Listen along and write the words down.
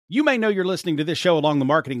You may know you're listening to this show along the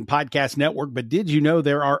Marketing Podcast Network, but did you know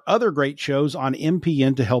there are other great shows on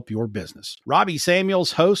MPN to help your business? Robbie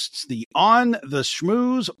Samuels hosts the On the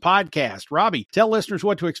Schmooze podcast. Robbie, tell listeners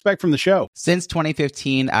what to expect from the show. Since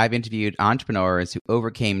 2015, I've interviewed entrepreneurs who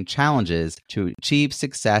overcame challenges to achieve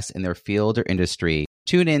success in their field or industry.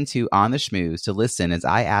 Tune in to On the Schmooze to listen as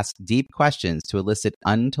I ask deep questions to elicit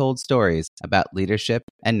untold stories about leadership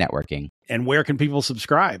and networking. And where can people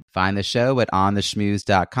subscribe? Find the show at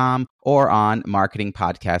ontheschmooze.com or on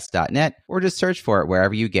marketingpodcast.net, or just search for it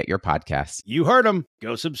wherever you get your podcasts. You heard them.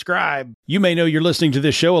 Go subscribe. You may know you're listening to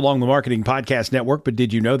this show along the Marketing Podcast Network, but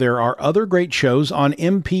did you know there are other great shows on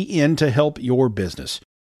MPN to help your business?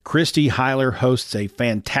 Christy Heiler hosts a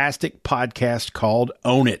fantastic podcast called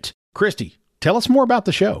Own It. Christy, tell us more about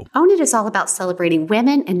the show. Own It is all about celebrating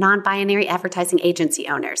women and non-binary advertising agency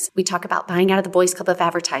owners. We talk about buying out of the Boys Club of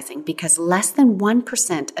Advertising because less than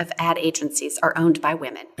 1% of ad agencies are owned by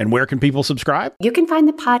women. And where can people subscribe? You can find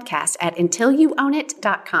the podcast at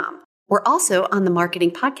untilyouownit.com. We're also on the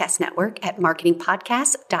Marketing Podcast Network at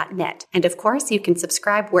marketingpodcast.net. And of course, you can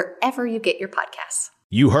subscribe wherever you get your podcasts.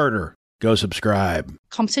 You heard her. Go subscribe.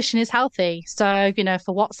 Competition is healthy. So,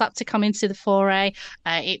 for WhatsApp to come into the foray,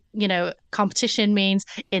 competition means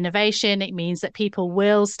innovation. It means that people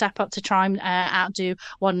will step up to try and outdo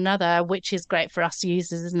one another, which is great for us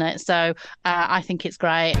users, isn't it? So I think it's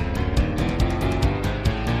great.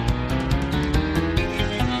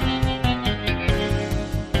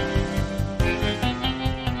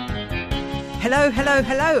 Hello, hello,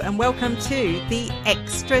 hello, and welcome to The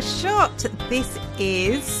Extra Shot. This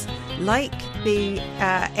is like the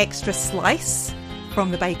extra slice from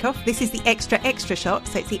the Bake Off. This is the extra shot,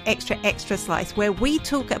 so it's the extra slice, where we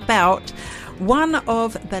talk about one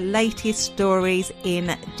of the latest stories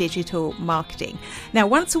in digital marketing. Now,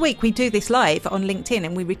 once a week we do this live on LinkedIn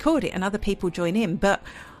and we record it and other people join in, but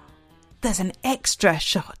there's an extra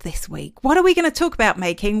shot this week. What are we going to talk about,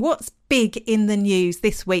 Making? What's big in the news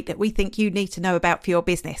this week that we think you need to know about for your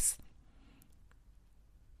business?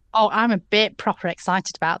 Oh, I'm a bit proper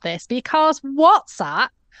excited about this because WhatsApp,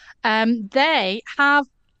 they have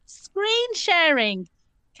screen sharing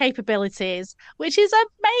capabilities, which is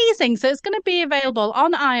amazing. So it's going to be available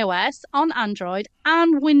on iOS, on Android,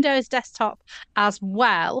 and Windows Desktop as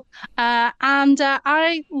well.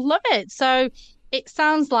 I love it. So it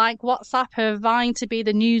sounds like WhatsApp are vying to be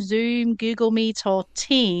the new Zoom, Google Meet, or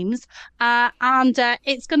Teams. And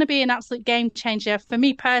it's going to be an absolute game changer for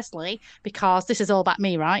me personally, because this is all about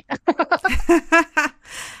me, right?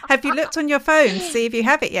 Have you looked on your phone to see if you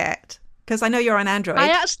have it yet? Because I know you're on Android. I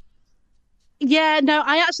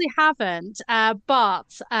actually haven't,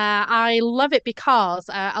 but I love it because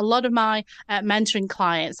a lot of my mentoring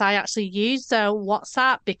clients, I actually use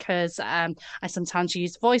WhatsApp because I sometimes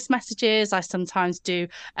use voice messages. I sometimes do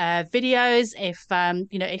videos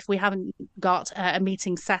if we haven't got a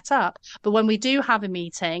meeting set up. But when we do have a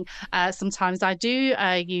meeting, sometimes I do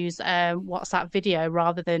use WhatsApp video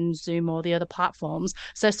rather than Zoom or the other platforms.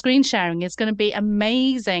 So screen sharing is going to be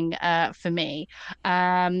amazing for me.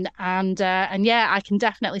 And yeah, I can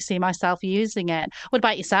definitely see myself using it. What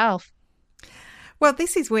about yourself? Well,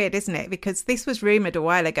 this is weird, isn't it? Because this was rumoured a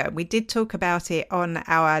while ago. We did talk about it on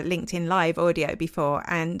our LinkedIn Live audio before,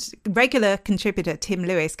 and regular contributor Tim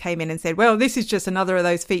Lewis came in and said, well, this is just another of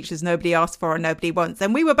those features nobody asked for and nobody wants.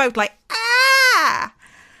 And we were both like, of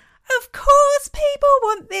course people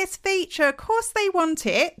want this feature. Of course they want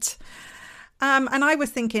it. And I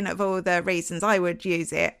was thinking of all the reasons I would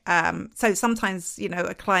use it. So sometimes,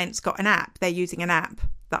 a client's got an app, they're using an app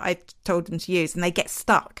that I've told them to use and they get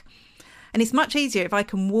stuck. And it's much easier if I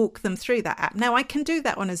can walk them through that app. Now, I can do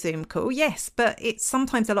that on a Zoom call, yes, but it's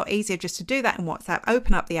sometimes a lot easier just to do that in WhatsApp,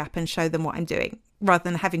 open up the app and show them what I'm doing, rather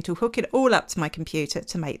than having to hook it all up to my computer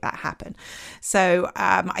to make that happen. So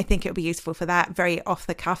I think it'll be useful for that, very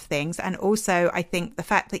off-the-cuff things. And also, I think the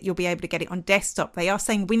fact that you'll be able to get it on desktop. They are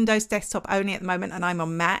saying Windows Desktop only at the moment, and I'm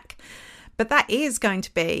on Mac. But that is going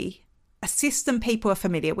to be a system people are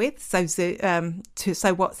familiar with, so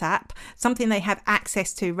WhatsApp, something they have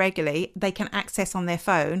access to regularly, they can access on their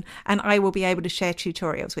phone, and I will be able to share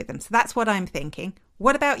tutorials with them. So that's what I'm thinking.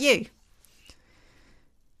 What about you?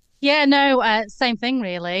 Yeah, no, same thing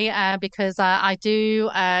really, because I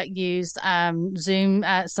do use Zoom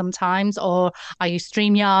sometimes, or I use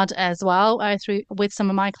StreamYard as well with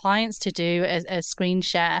some of my clients to do a screen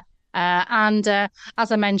share. And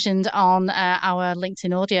as I mentioned on our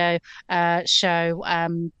LinkedIn audio show,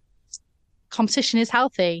 competition is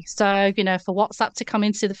healthy. So, for WhatsApp to come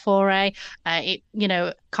into the foray,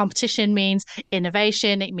 competition means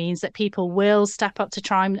innovation. It means that people will step up to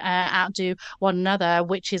try and outdo one another,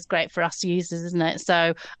 which is great for us users, isn't it?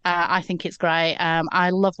 So I think it's great. I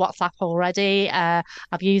love WhatsApp already.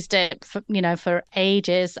 I've used it for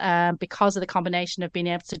ages because of the combination of being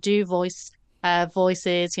able to do voices,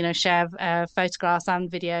 share photographs and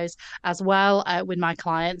videos as well with my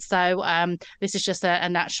clients. So this is just a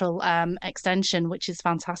natural extension, which is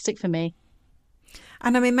fantastic for me.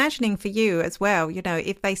 And I'm imagining for you as well,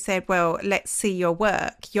 if they said, well, let's see your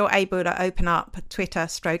work, you're able to open up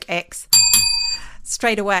Twitter/X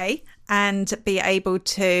straight away and be able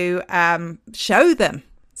to show them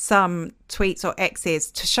some tweets or X's,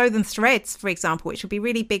 to show them threads, for example, which would be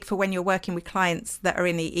really big for when you're working with clients that are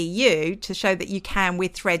in the EU, to show that you can,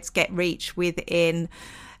 with threads, get reach within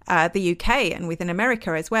the UK and within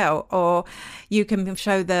America as well. Or you can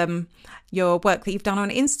show them your work that you've done on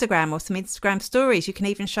Instagram or some Instagram stories. You can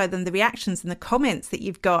even show them the reactions and the comments that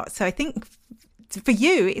you've got. So I think for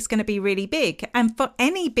you, it's going to be really big. And for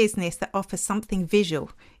any business that offers something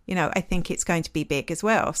visual, I think it's going to be big as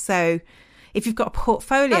well. So if you've got a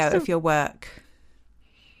portfolio of your work.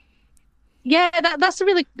 Yeah, that's a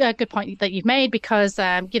really good point that you've made, because,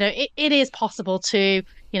 it is possible to,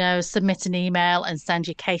 submit an email and send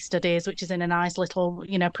your case studies, which is in a nice little,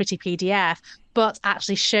 pretty PDF, but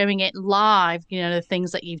actually showing it live, the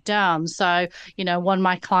things that you've done. So, one of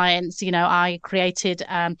my clients, I created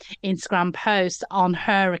Instagram posts on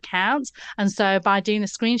her account. And so by doing the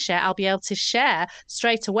screen share, I'll be able to share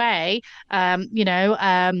straight away,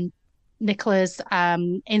 Nicola's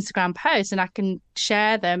Instagram posts, and I can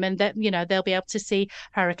share them, and that they'll be able to see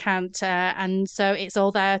her account, and so it's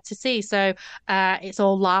all there to see. So it's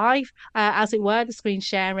all live, as it were, the screen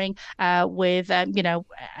sharing with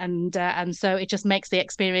and so it just makes the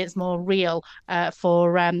experience more real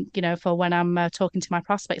for when I'm talking to my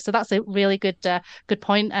prospects. So that's a really good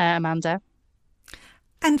point, Amanda.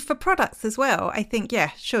 And for products as well, I think,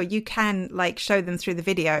 yeah, sure, you can show them through the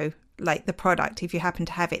video, like the product, if you happen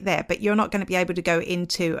to have it there, but you're not going to be able to go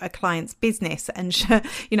into a client's business and show,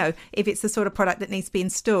 if it's the sort of product that needs to be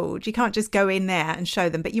installed, you can't just go in there and show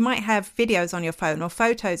them. But you might have videos on your phone or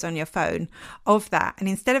photos on your phone of that. And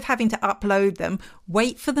instead of having to upload them,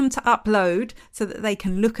 wait for them to upload so that they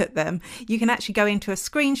can look at them. You can actually go into a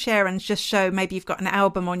screen share and just show, maybe you've got an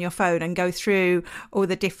album on your phone, and go through all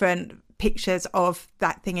the different pictures of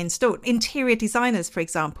that thing installed. Interior designers, for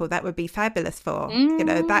example, that would be fabulous for,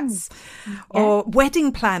 or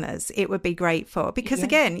wedding planners, it would be great for, because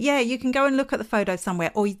again, you can go and look at the photo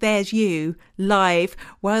somewhere, or there's you live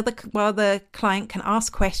while the client can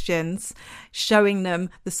ask questions, showing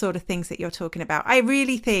them the sort of things that you're talking about. I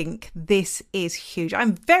really think this is huge.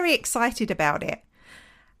 I'm very excited about it.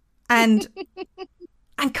 And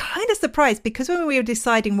I'm kind of surprised, because when we were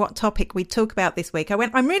deciding what topic we'd talk about this week, I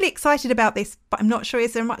went, I'm really excited about this, but I'm not sure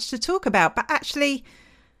is there much to talk about. But actually,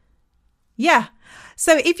 yeah.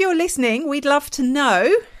 So if you're listening, we'd love to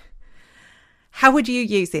know, how would you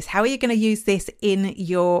use this? How are you going to use this in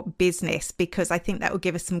your business? Because I think that will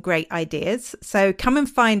give us some great ideas. So come and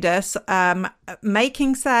find us,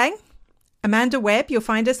 Making Sang, Amanda Webb. You'll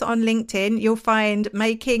find us on LinkedIn. You'll find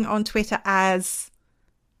Making on Twitter as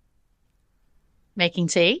Making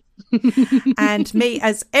Tea. And me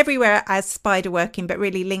as everywhere as Spider Working, but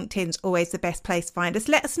really LinkedIn's always the best place to find us.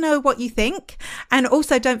 Let us know what you think. And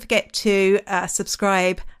also don't forget to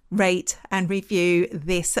subscribe, rate and review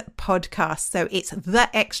this podcast. So it's The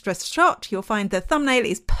Extra Shot. You'll find the thumbnail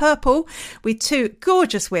is purple with two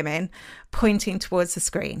gorgeous women pointing towards the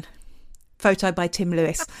screen. Photo by Tim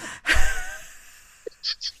Lewis.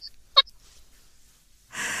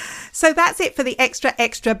 So that's it for the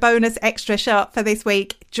extra bonus extra shot for this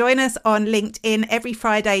week. Join us on LinkedIn every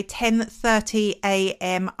Friday, 10:30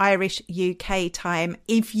 a.m. Irish UK time,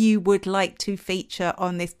 if you would like to feature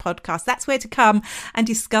on this podcast. That's where to come and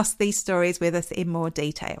discuss these stories with us in more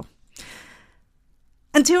detail.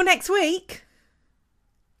 Until next week.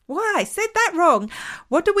 Why? I said that wrong.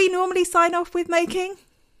 What do we normally sign off with, Making?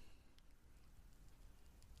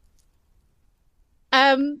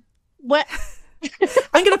 What?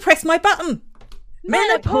 I'm going to press my button.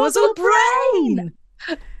 Menopausal brain.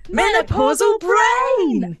 Menopausal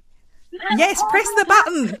brain. Yes, press the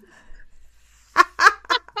button.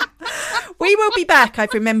 We will be back.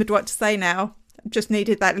 I've remembered what to say now. Just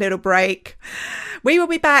needed that little break. We will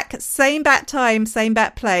be back, same bat time, same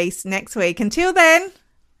bat place next week. Until then,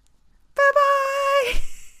 bye-bye.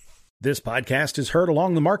 This podcast is heard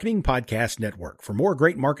along the Marketing Podcast Network. For more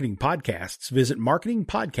great marketing podcasts, visit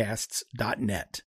marketingpodcasts.net.